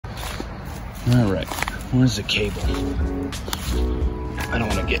All right, where's the cable? I don't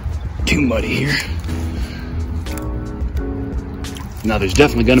want to get too muddy here. Now there's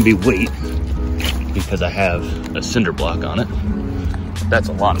definitely going to be weight because I have a cinder block on it. That's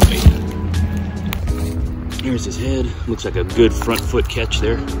a lot of weight. Here's his head. Looks like a good front foot catch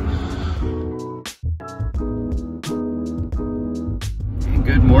there.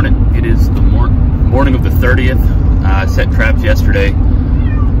 Good morning. It is the morning of the 30th. I set traps yesterday.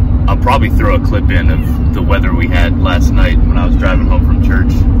 I'll probably throw a clip in of the weather we had last night when I was driving home from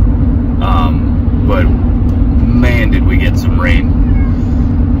church. But man, did we get some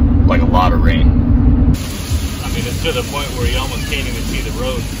rain. Like a lot of rain. I mean, it's to the point where you almost can't even see the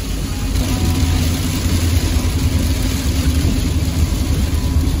road.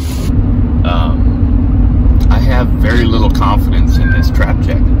 I have very little confidence in this trap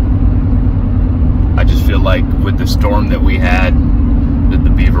check. I just feel like with the storm that we had, that the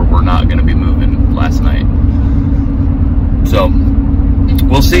beaver were not going to be moving last night. So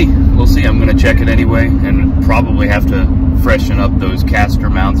we'll see. We'll see. I'm going to check it anyway, and probably have to freshen up those caster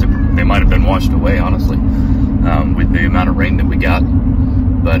mounts. They might have been washed away, honestly, with the amount of rain that we got.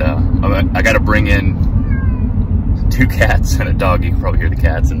 But I got to bring in 2 cats and a dog. You can probably hear the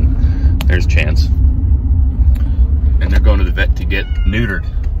cats, and there's Chance. And they're going to the vet to get neutered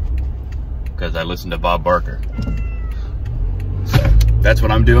because I listened to Bob Barker. So that's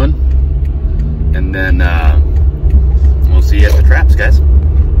what I'm doing. And then we'll see you at the traps, guys.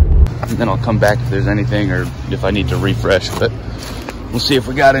 And then I'll come back if there's anything or if I need to refresh, but we'll see if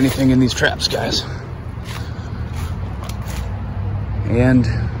we got anything in these traps, guys. And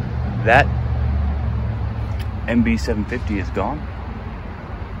that MB750 is gone.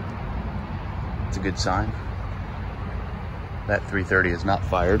 It's a good sign. That 330 is not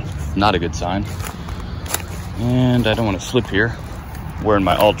fired. Not a good sign. And I don't want to slip here wearing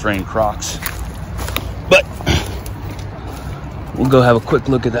my all-terrain Crocs. But we'll go have a quick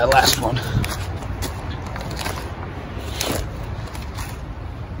look at that last one.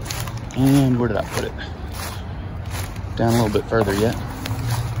 And where did I put it? Down a little bit further yet.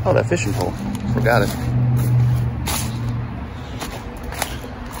 Oh, that fishing pole. Forgot it.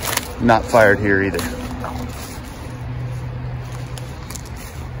 Not fired here either.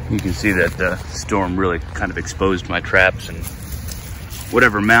 You can see that the storm really kind of exposed my traps, and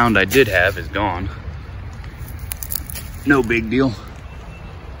whatever mound I did have is gone. No big deal.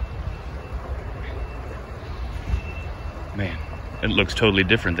 Man, it looks totally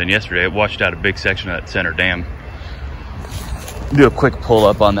different than yesterday. It washed out a big section of that center dam. Do a quick pull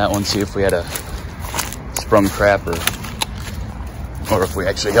up on that one, see if we had a sprung trap or if we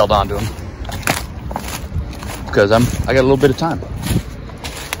actually held on to him. Because I got a little bit of time.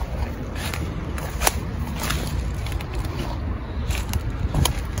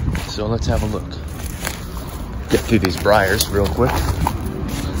 So let's have a look. Get through these briars real quick.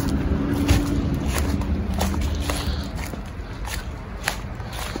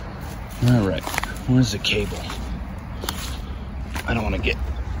 All right, where's the cable? I don't want to get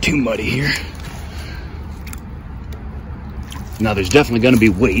too muddy here. Now there's definitely going to be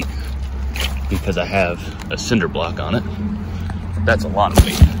weight because I have a cinder block on it. That's a lot of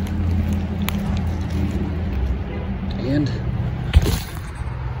weight. And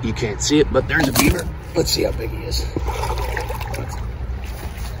you can't see it, but there's a beaver. Let's see how big he is.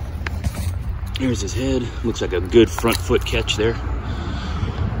 Here's his head. Looks like a good front foot catch there.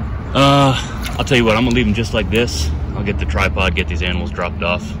 I'll tell you what, I'm gonna leave him just like this. I'll get the tripod, get these animals dropped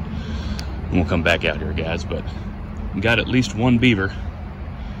off, and we'll come back out here, guys. But we got at least 1 beaver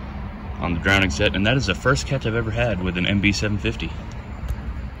on the drowning set, and that is the first catch I've ever had with an MB750.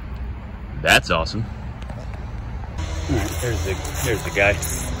 That's awesome. All right, there's the guy.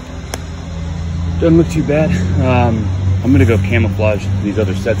 Doesn't look too bad. I'm gonna go camouflage these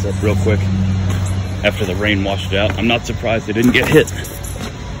other sets up real quick after the rain washed it out. I'm not surprised they didn't get hit.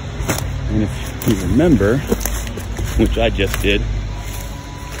 And if you remember, which I just did,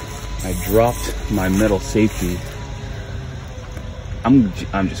 I dropped my metal safety. I'm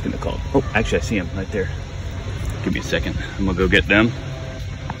just gonna call it. Oh, actually I see him right there. Give me a second. I'm gonna go get them.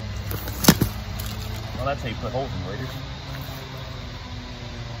 Well, that's how you put holes in waders.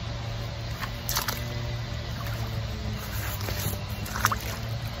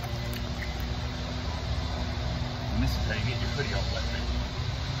 And this is how you get your hoodie all wet.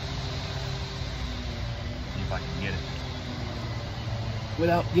 See if I can get it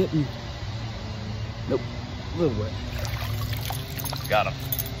without getting, nope, a little wet. Got him.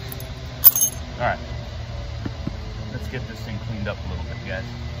 All right, let's get this thing cleaned up a little bit, guys.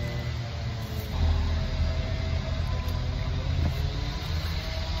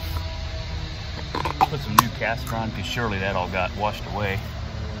 put some new caster on because surely that all got washed away.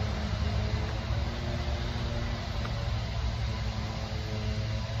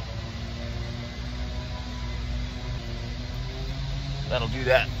 That'll do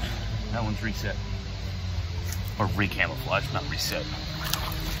that. That one's reset. Or recamouflaged, not reset.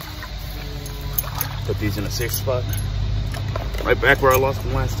 Put these in a safe spot. Right back where I lost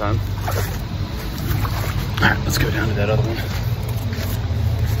them last time. All right, let's go down to that other one.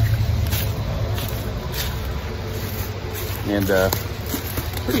 And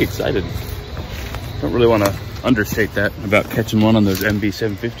pretty excited. Don't really want to understate that about catching one on those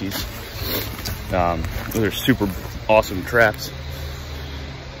MB750s. Those are super awesome traps.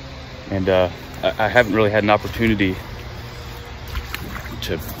 And I haven't really had an opportunity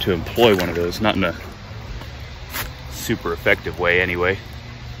to employ one of those, not in a super effective way anyway.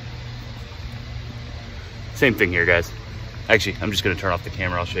 Same thing here, guys. Actually, I'm just gonna turn off the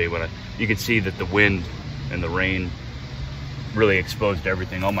camera. I'll show you what you can see that the wind and the rain really exposed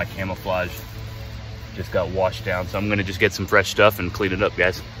everything. All my camouflage just got washed down. So I'm gonna just get some fresh stuff and clean it up,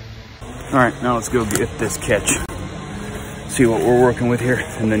 guys. All right, now let's go get this catch. See what we're working with here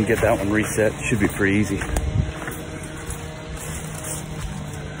and then get that one reset. Should be pretty easy.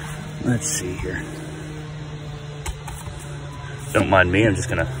 Let's see here. Don't mind me, I'm just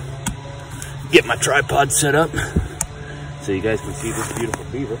gonna get my tripod set up so you guys can see this beautiful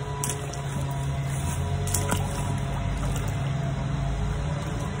beaver.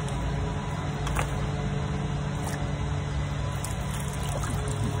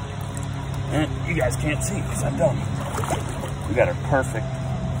 And you guys can't see because I'm dumb. We got a perfect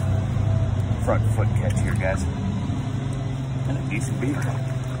front foot catch here, guys. And a decent beaver.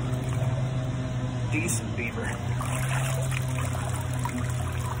 Decent beaver.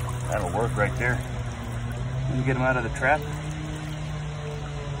 That'll work right there. Let me get him out of the trap.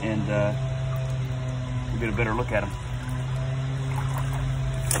 And we'll get a better look at him.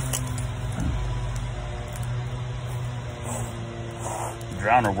 The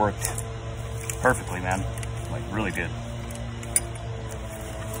drowner worked perfectly, man. Like, really good.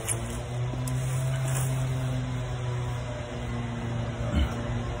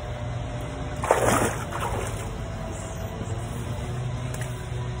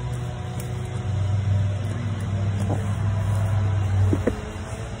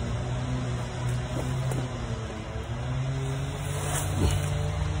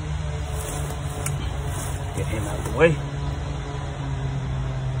 Get him out of the way.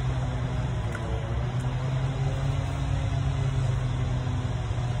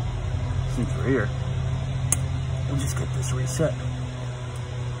 Since we're here, we'll just get this reset.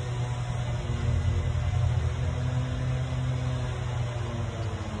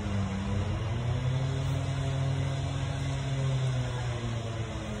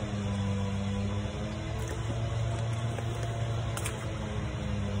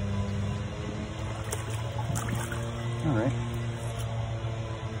 All right.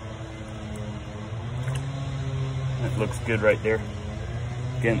 That looks good right there.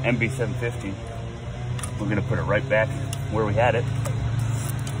 Again, MB750. We're gonna put it right back where we had it.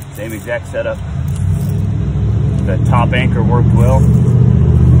 Same exact setup. The top anchor worked well,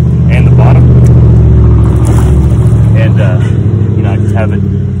 and the bottom. And you know, I just have it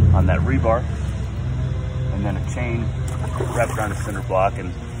on that rebar, and then a chain wrapped around the center block.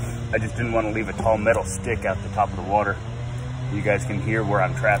 And I just didn't want to leave a tall metal stick out the top of the water. You guys can hear where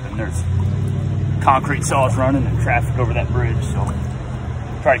I'm trapping. There's concrete saws running and traffic over that bridge, so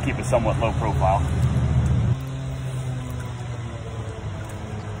try to keep it somewhat low profile.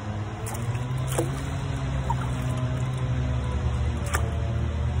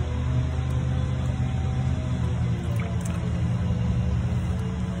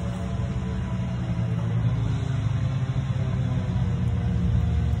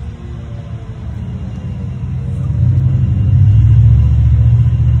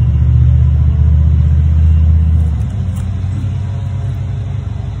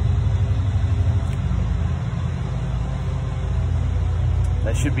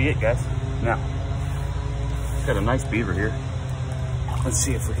 That should be it, guys. Now, got a nice beaver here. Let's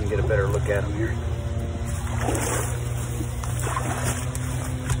see if we can get a better look at him here.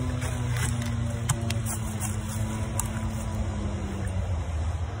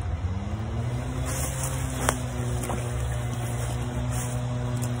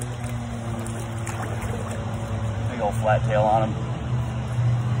 Big old flat tail on him.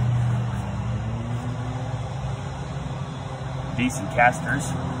 Decent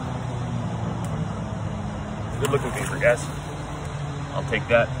casters. Good looking beaver, guys. I'll take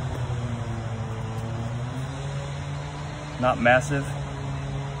that. Not massive,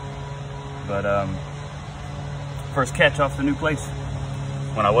 but First catch off the new place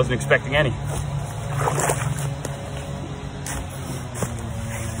when I wasn't expecting any.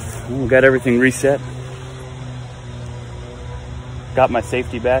 We got everything reset. Got my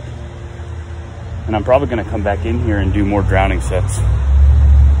safety back. And I'm probably gonna come back in here and do more drowning sets.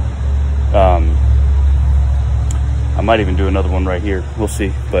 I might even do another one right here. We'll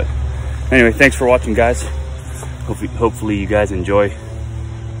see. But anyway, thanks for watching, guys. Hopefully you guys enjoy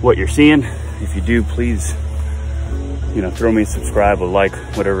what you're seeing. If you do, please, you know, throw me a subscribe, a like,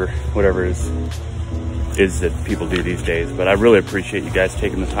 whatever it is that people do these days. But I really appreciate you guys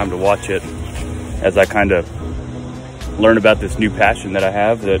taking the time to watch it as I kind of learn about this new passion that I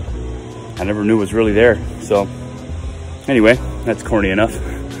have that I never knew was really there. So anyway, that's corny enough.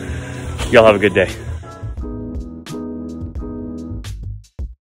 Y'all have a good day.